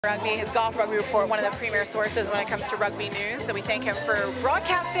Rugby, his Golf Rugby Report, one of the premier sources when it comes to rugby news. So we thank him for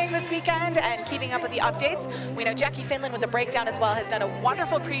broadcasting this weekend and keeping up with the updates. We know Jackie Finland with the breakdown as well has done a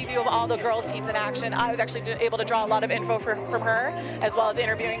wonderful preview of all the girls teams in action. I was actually able to draw a lot of info from her as well as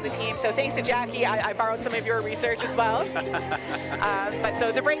interviewing the team. So thanks to Jackie, I borrowed some of your research as well. But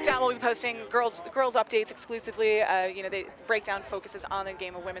so the breakdown, we'll be posting girls updates exclusively. The breakdown focuses on the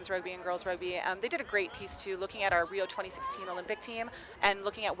game of women's rugby and girls rugby. They did a great piece too, looking at our Rio 2016 Olympic team and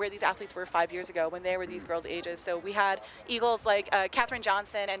looking at where these athletes were 5 years ago when they were these girls' ages. So we had Eagles like Catherine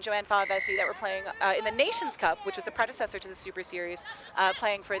Johnson and Joanne Favesi that were playing in the Nations Cup, which was the predecessor to the Super Series,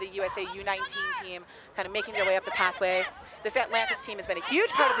 playing for the USA U19 team, kind of making their way up the pathway. This Atlantis team has been a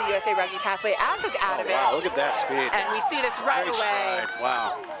huge part of the USA rugby pathway, as has Atavus. Oh, wow, look at that speed. And we see this right away. Stride.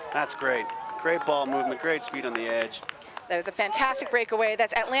 Wow, that's great. Great ball movement, great speed on the edge. That is a fantastic breakaway.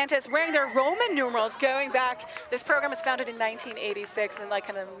 That's Atlantis wearing their Roman numerals going back. This program was founded in 1986 and like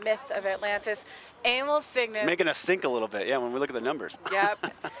kind of the myth of Atlantis. Emil Cygnus. It's making us think a little bit, yeah, when we look at the numbers.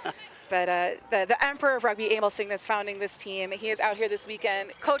 Yep. But the Emperor of Rugby, Emil Cygnus, founding this team. He is out here this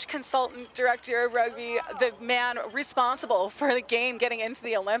weekend. Coach, consultant, director of rugby, the man responsible for the game getting into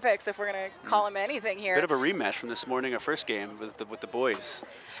the Olympics, if we're going to call him anything here. Bit of a rematch from this morning, our first game with the boys.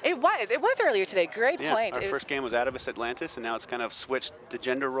 It was earlier today. Great point. Our first game was Atavus Atlantis, and now it's kind of switched the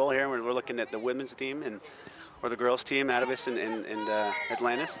gender role here. We're looking at the women's team or the girls' team, Atavus and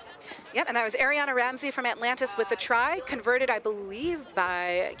Atlantis. Yep, and that was Ariana Ramsey from Atlantis with the try, converted, I believe,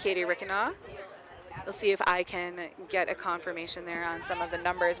 by Katie Rickenaugh. We'll see if I can get a confirmation there on some of the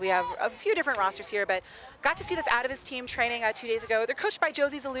numbers. We have a few different rosters here, but got to see this Atavus team training 2 days ago. They're coached by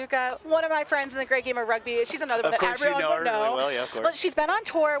Josie Zaluka, one of my friends in the great game of rugby. She's another one that everyone would know. Really well, yeah, of course. Well, she's been on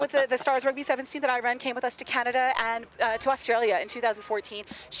tour with the Stars Rugby Sevens team that I run, came with us to Canada and to Australia in 2014.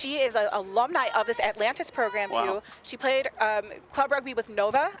 She is an alumni of this Atlantis program, too. She played club rugby with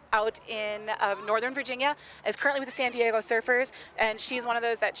Nova out in Northern Virginia, is currently with the San Diego Surfers, and she's one of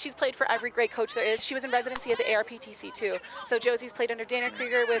those that she's played for every great coach there is. She was in residency at the ARPTC too. So Josie's played under Dana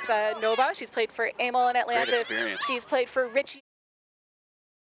Krieger with Nova. She's played for Emil in Atlantis. She's played for Richie.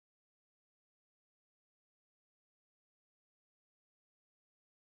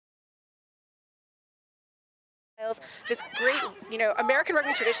 This great, American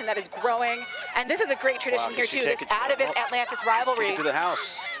rugby tradition that is growing, and this is a great tradition here too. This Atavus Atlantis rivalry. Take it to the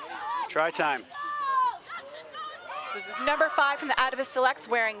house. Try time. So this is number 5 from the Atavus Selects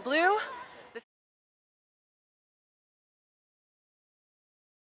wearing blue.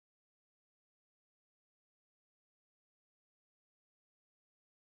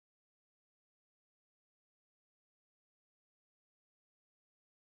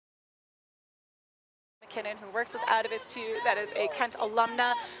 Who works with Atavus too, that is a Kent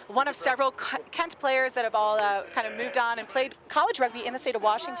alumna, one of several Kent players that have all kind of moved on and played college rugby in the state of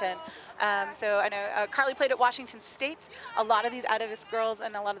Washington. So I know Carly played at Washington State. A lot of these Atavus girls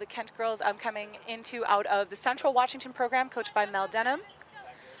and a lot of the Kent girls coming out of the Central Washington program coached by Mel Denham.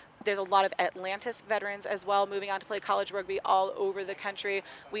 There's a lot of Atlantis veterans as well moving on to play college rugby all over the country.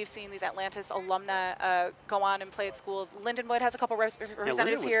 We've seen these Atlantis alumna go on and play at schools. Lindenwood has a couple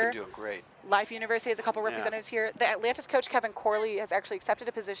representatives here. Been doing great. Life University has a couple representatives here. The Atlantis coach, Kevin Corley, has actually accepted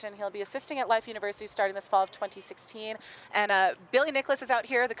a position. He'll be assisting at Life University starting this fall of 2016. And Billy Nicholas is out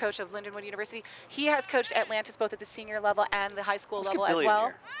here, the coach of Lindenwood University. He has coached Atlantis both at the senior level and the high school level as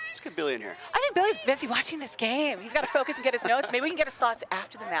well. Let's get Billy in here. I think Billy's busy watching this game. He's got to focus and get his notes. Maybe we can get his thoughts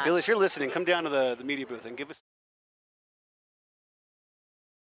after the match. Billy, if you're listening, come down to the media booth and give us.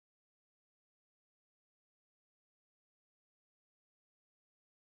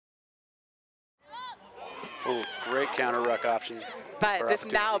 Oh, great counter ruck option. But this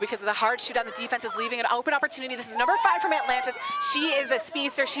now, because of the hard shoot on the defense, is leaving an open opportunity. This is number 5 from Atlantis. She is a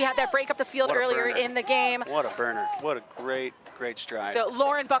speedster. She had that break up the field earlier in the game. What a burner. What a great stride. So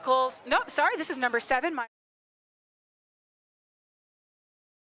Lauren Buckles. No, sorry, this is number 7.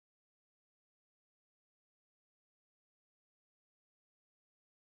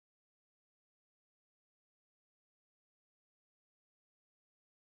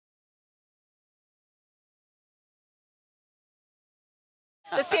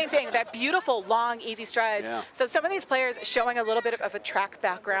 The same thing, that beautiful, long, easy strides. Yeah. So some of these players showing a little bit of a track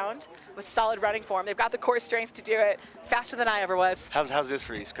background with solid running form. They've got the core strength to do it, faster than I ever was. How's this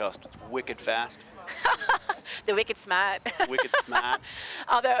for East Coast? It's wicked fast. The wicked smart. Wicked smart.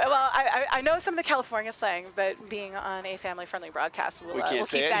 Although, well, I know some of the California slang, but being on a family-friendly broadcast, we'll keep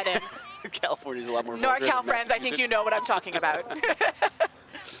that in. California's a lot more. NorCal friends, I think you know what I'm talking about.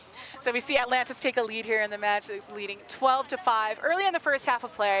 So we see Atlantis take a lead here in the match, leading 12-5 early in the first half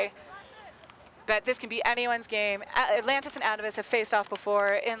of play. But this can be anyone's game. Atlantis and Atavus have faced off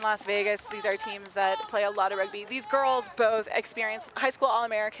before in Las Vegas. These are teams that play a lot of rugby. These girls both experience high school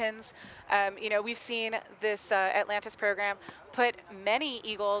All-Americans. You know, we've seen this Atlantis program put many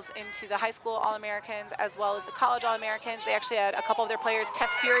Eagles into the high school All-Americans as well as the college All-Americans. They actually had a couple of their players,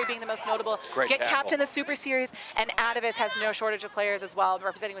 Tess Fury being the most notable, get capped in the Super Series, and Atavus has no shortage of players as well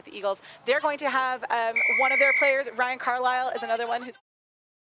representing with the Eagles. They're going to have one of their players, Ryan Carlisle, is another one who's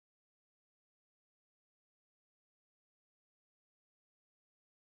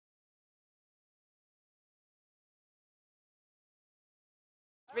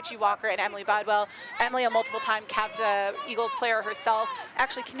Richie Walker and Emily Bodwell. Emily, a multiple-time capped Eagles player herself,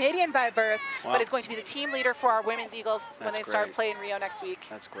 actually Canadian by birth, but is going to be the team leader for our women's Eagles when they start playing Rio next week.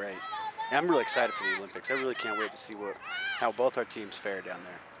 That's great. Yeah, I'm really excited for the Olympics. I really can't wait to see how both our teams fare down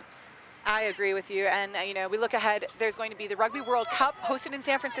there. I agree with you, and you know, we look ahead. There's going to be the Rugby World Cup hosted in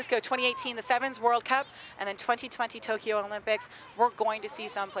San Francisco, 2018, the Sevens World Cup, and then 2020 Tokyo Olympics. We're going to see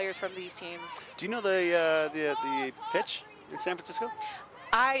some players from these teams. Do you know the pitch in San Francisco?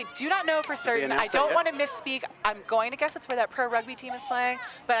 I do not know for certain. I don't want to misspeak. I'm going to guess it's where that pro rugby team is playing,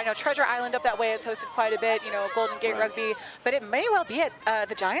 but I know Treasure Island up that way has hosted quite a bit, you know, Golden Gate Rugby, but it may well be at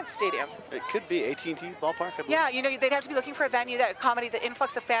the Giants Stadium. It could be AT&T ballpark, I believe. Yeah, you know, they'd have to be looking for a venue that accommodate the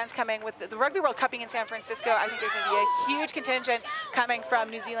influx of fans coming. With the Rugby World Cup being in San Francisco, I think there's going to be a huge contingent coming from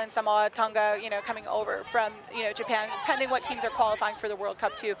New Zealand, Samoa, Tonga, you know, coming over from, you know, Japan, depending what teams are qualifying for the World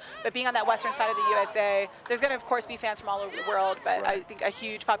Cup too. But being on that western side of the USA, there's going to, of course, be fans from all over the world, but I think a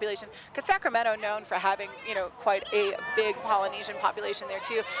huge population. Because Sacramento known for having, you know, quite a big Polynesian population there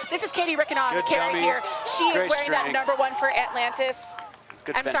too. This is Katie Rickenhoff carrying here. She is wearing that #1 for Atlantis.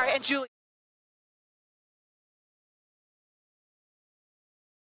 I'm sorry, and Julie.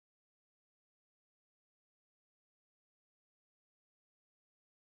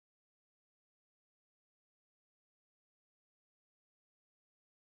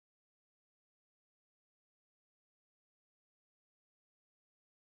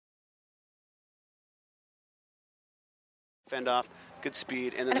 Fend off, good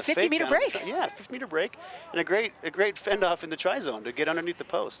speed, and then a 50-meter break. Yeah, 50-meter break, and a great fend off in the tri-zone to get underneath the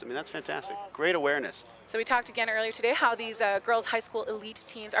post. I mean, that's fantastic. Great awareness. So we talked again earlier today how these girls' high school elite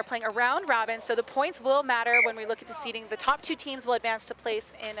teams are playing a round robin. So the points will matter when we look at the seeding. The top 2 teams will advance to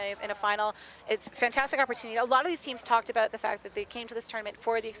place in a final. It's a fantastic opportunity. A lot of these teams talked about the fact that they came to this tournament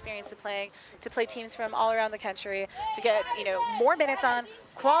for the experience of playing, to play teams from all around the country, to get, you know, more minutes on,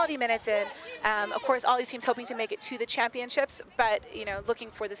 quality minutes in. Of course, all these teams hoping to make it to the championships, but, you know,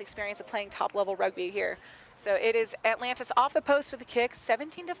 looking for this experience of playing top-level rugby here. So it is Atlantis off the post with a kick,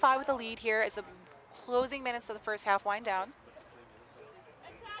 17-5 with a lead here as the closing minutes of the first half wind down.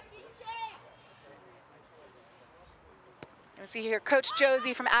 You see here Coach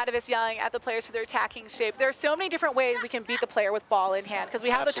Josie from Atavus yelling at the players for their attacking shape. There are so many different ways we can beat the player with ball in hand because we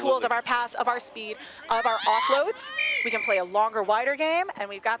have the tools of our pass, of our speed, of our offloads. We can play a longer, wider game, and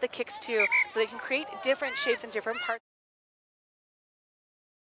we've got the kicks too, so they can create different shapes in different parts.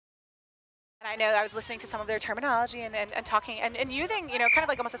 And I know I was listening to some of their terminology and talking and using, you know, kind of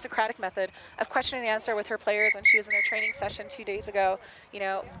like almost a Socratic method of question and answer with her players when she was in their training session 2 days ago. You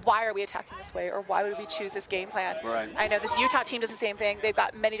know, why are we attacking this way, or why would we choose this game plan? Right. I know this Utah team does the same thing. They've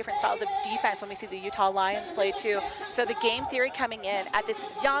got many different styles of defense when we see the Utah Lions play too. So the game theory coming in at this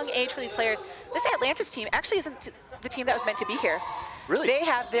young age for these players. This Atlantis team actually isn't the team that was meant to be here. Really? They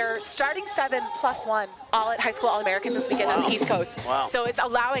have their starting 7+1 all at high school All-Americans this weekend on the East Coast. Wow. So it's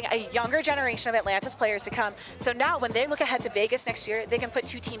allowing a younger generation of Atlantis players to come. So now when they look ahead to Vegas next year, they can put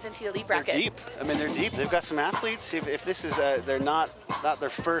 2 teams into the elite bracket. They're deep. I mean, they're deep. They've got some athletes. If this is they're not their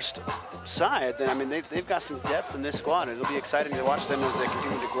first side, then I mean they've got some depth in this squad. It'll be exciting to watch them as they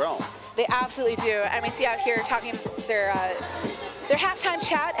continue to grow. They absolutely do. And we see out here talking their halftime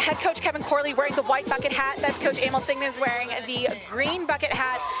chat, head coach Kevin Corley wearing the white bucket hat. That's Coach Emil Sigmund's wearing the green bucket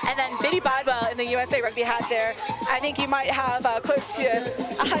hat. And then Biddy Bodwell in the USA Rugby hat there. I think you might have close to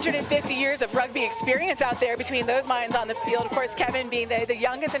 150 years of rugby experience out there between those minds on the field. Of course, Kevin being the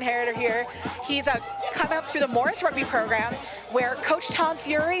youngest inheritor here. He's come up through the Morris Rugby program, where Coach Tom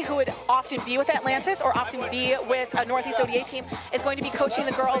Fury, who would often be with Atlantis or often be with a Northeast ODA team, is going to be coaching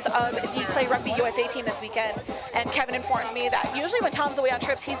the girls of the Play Rugby USA team this weekend. And Kevin informed me that usually when Tom's away on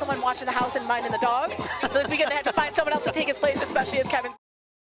trips, he's the one watching the house and minding the dogs. So this weekend they have to find someone else to take his place, especially as Kevin's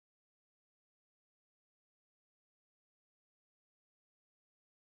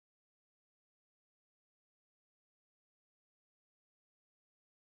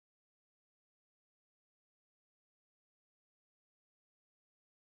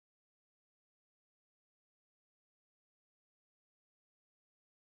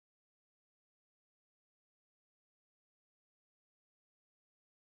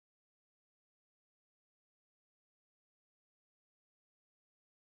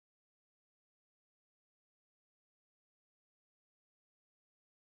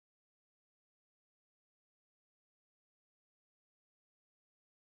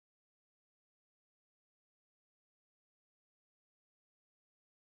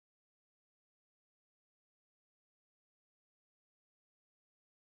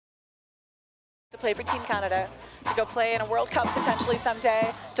play for Team Canada, to go play in a World Cup potentially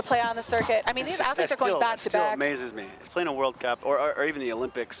someday, to play on the circuit. I mean, these athletes are going back to back. That still amazes me. It's playing a World Cup or even the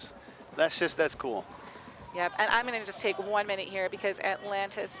Olympics. That's cool. Yep, and I'm going to just take 1 minute here because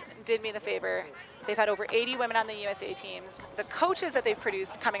Atlantis did me the favor. They've had over 80 women on the USA teams. The coaches that they've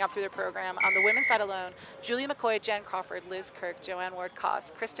produced coming up through their program, on the women's side alone, Julia McCoy, Jen Crawford, Liz Kirk, Joanne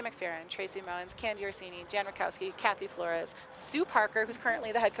Ward-Koss, Krista McFerrin, Tracy Mowens, Candy Orsini, Jan Rakowski, Kathy Flores, Sue Parker, who's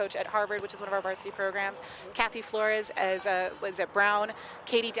currently the head coach at Harvard, which is one of our varsity programs, Kathy Flores was at Brown,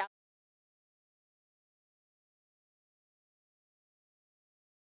 Katie Dow.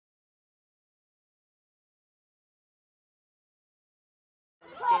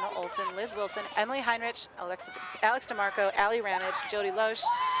 Dana Olson, Liz Wilson, Emily Heinrich, Alex DeMarco, Ali Ramage, Jody Loesch,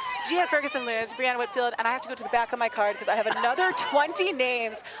 Gia Ferguson Lewis, Brianna Whitfield, and I have to go to the back of my card because I have another 20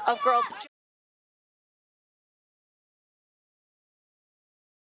 names of girls.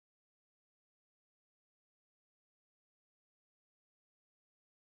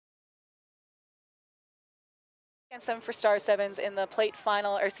 Against them for Star Sevens in the plate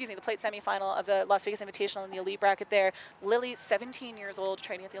final, or excuse me, the plate semifinal of the Las Vegas Invitational in the elite bracket there. Lily, 17 years old,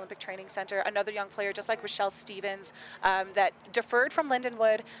 training at the Olympic Training Center. Another young player, just like Rochelle Stevens, that deferred from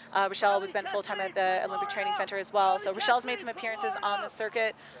Lindenwood. Rochelle has been full-time at the Olympic Training Center as well. So Rochelle's made some appearances on the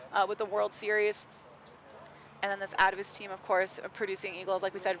circuit with the World Series. And then this Atavus team, of course, producing Eagles.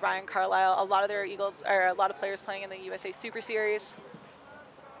 Like we said, Ryan Carlisle, a lot of their Eagles, or a lot of players playing in the USA Super Series.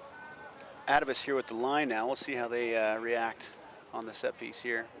 Atavus here with the line now. We'll see how they react on the set piece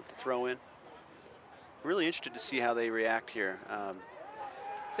here with the throw in. Really interested to see how they react here.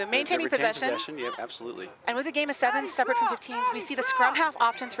 So maintaining possession. Yeah, absolutely. And with a game of sevens separate from 15s, we see the scrum half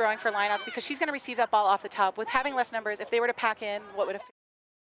often throwing for lineouts because she's going to receive that ball off the top. With having less numbers, if they were to pack in, what would it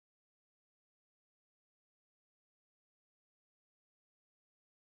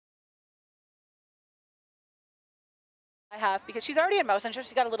I have, because she's already in motion, so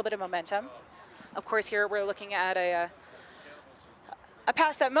she's got a little bit of momentum. Of course, here we're looking at a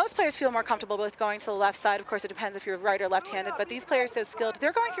pass that most players feel more comfortable with going to the left side. Of course, it depends if you're right or left-handed, but these players so skilled,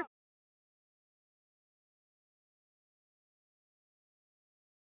 they're going through.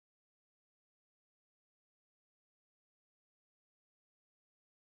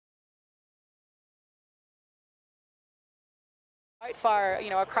 Quite far,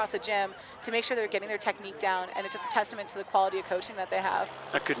 you know, across the gym to make sure they're getting their technique down, and it's just a testament to the quality of coaching that they have.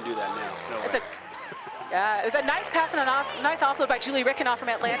 I couldn't do that now. No it's way. Yeah, it was a nice pass and a nice offload by Julie Rickenoff from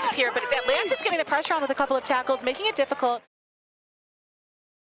Atlantis here, but it's Atlantis getting the pressure on with a couple of tackles, making it difficult.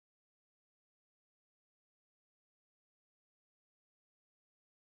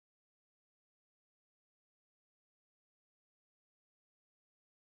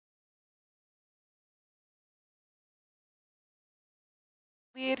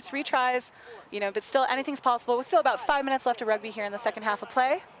 Lead, 3 tries, you know, but still anything's possible. With still about 5 minutes left of rugby here in the second half of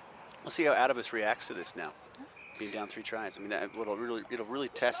play. We'll see how Atavus reacts to this now, being down 3 tries. I mean, it'll really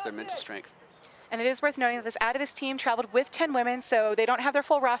test their mental strength. And it is worth noting that this Atavus team traveled with 10 women, so they don't have their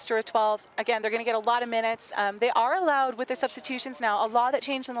full roster of 12. Again, they're going to get a lot of minutes. They are allowed, with their substitutions now, a law that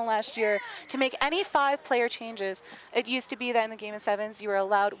changed in the last year, to make any 5-player changes. It used to be that in the game of sevens, you were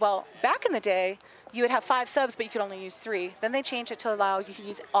allowed, well, back in the day, you would have 5 subs, but you could only use 3. Then they changed it to allow you can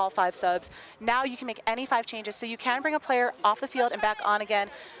use all 5 subs. Now you can make any 5 changes, so you can bring a player off the field and back on again.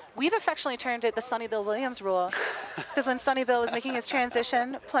 We've affectionately termed it the Sonny Bill Williams rule, because when Sonny Bill was making his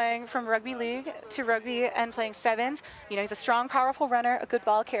transition, playing from rugby league to rugby and playing sevens, you know, he's a strong, powerful runner, a good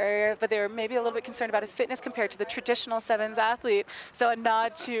ball carrier, but they were maybe a little bit concerned about his fitness compared to the traditional sevens athlete. So a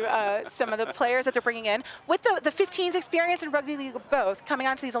nod to some of the players that they're bringing in. With the 15s experience in rugby league both, coming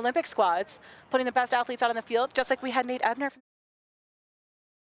onto these Olympic squads, putting the best athletes out on the field, just like we had Nate Ebner.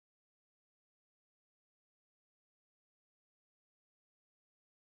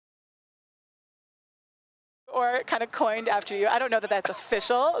 Or kind of coined after you. I don't know that that's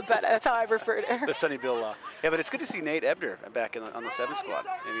official, but that's how I refer to her. The Sonny Bill law. Yeah, but it's good to see Nate Ebner back on the 7 squad.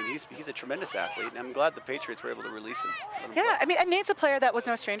 I mean, he's a tremendous athlete, and I'm glad the Patriots were able to release him. Yeah, I mean, and Nate's a player that was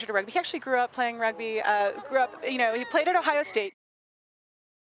no stranger to rugby. He actually grew up playing rugby, you know, he played at Ohio State.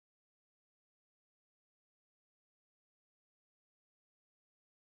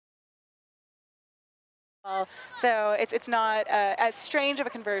 So it's not as strange of a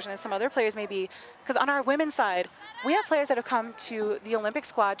conversion as some other players may be, because on our women's side, we have players that have come to the Olympic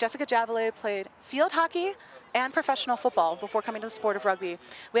squad. Jessica Javelet played field hockey and professional football before coming to the sport of rugby.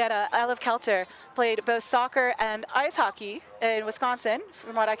 We had Olive Kelter, played both soccer and ice hockey in Wisconsin,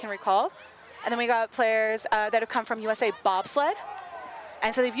 from what I can recall. And then we got players that have come from USA bobsled.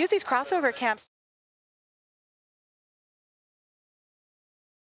 And so they've used these crossover camps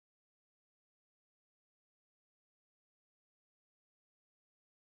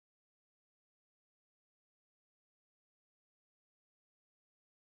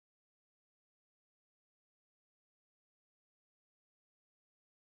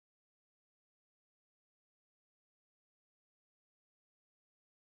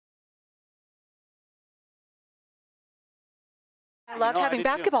I loved having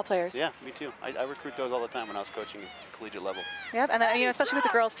basketball players. Yeah, me too. I recruit those all the time when I was coaching collegiate level. Yep, and then, especially with the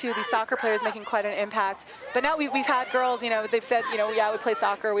girls too, these soccer players making quite an impact. But now we've had girls, they've said, yeah, we play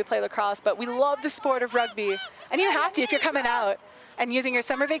soccer, we play lacrosse, but we love the sport of rugby. And you have to if you're coming out and using your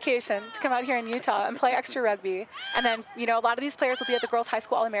summer vacation to come out here in Utah and play extra rugby. And then, a lot of these players will be at the Girls High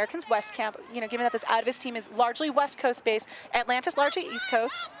School All-Americans West Camp, given that this Atavus team is largely West Coast based, Atlantis largely East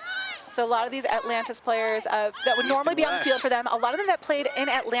Coast. So a lot of these Atlantis players that would normally be on the field for them, a lot of them that played in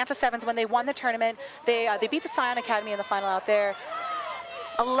Atlanta Sevens when they won the tournament, they beat the Scion Academy in the final out there.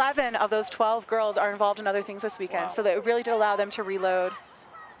 11 of those 12 girls are involved in other things this weekend, so that it really did allow them to reload.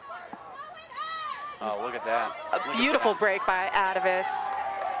 Oh, look at that. A beautiful break by Atavus.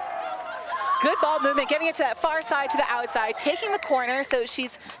 Good ball movement, getting it to that far side to the outside, taking the corner, so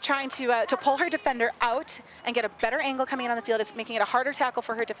she's trying to pull her defender out and get a better angle coming in on the field. It's making it a harder tackle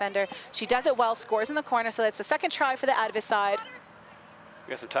for her defender. She does it well, scores in the corner, so that's the second try for the Atavus side. We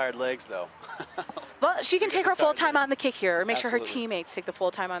got some tired legs, though. Well, she can take her full time on the kick here, or make sure her teammates take the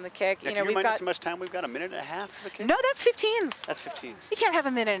full time on the kick. Yeah, can you remind us how much time we've got? A minute and a half for the kick? No, that's 15s. That's 15s. You can't have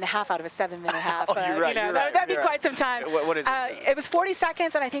a minute and a half out of a 7-minute half. Oh, you're right, that'd be quite some time. What is it? It was 40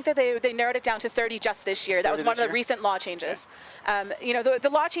 seconds, and I think that they narrowed it down to 30 just this year. That was one of the recent law changes. Okay. The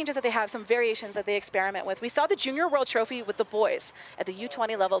law changes that they have, some variations that they experiment with. We saw the Junior World Trophy with the boys at the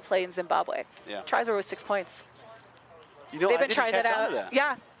U20 level play in Zimbabwe. Yeah. Tries were with 6 points. They've been trying that out.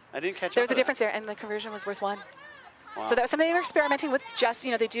 Yeah. I didn't catch There was a difference there, and the conversion was worth 1. Wow. So that was something they were experimenting with. Just,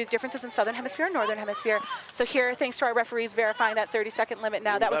 they do differences in Southern Hemisphere and Northern Hemisphere. So here, thanks to our referees verifying that 30-second limit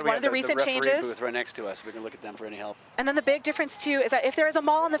now, that was one of the recent changes. Booth right next to us, so we can look at them for any help. And then the big difference too is that if there is a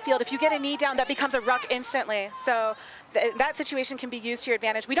maul on the field, if you get a knee down, that becomes a ruck instantly. So that situation can be used to your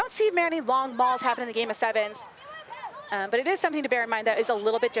advantage. We don't see many long mauls happen in the game of sevens, but it is something to bear in mind that is a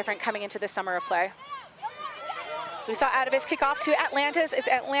little bit different coming into this summer of play. So we saw Atavus kick off to Atlantis. It's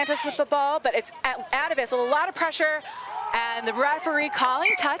Atlantis with the ball, but it's Atavus with a lot of pressure, and the referee calling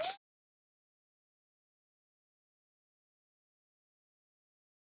touch.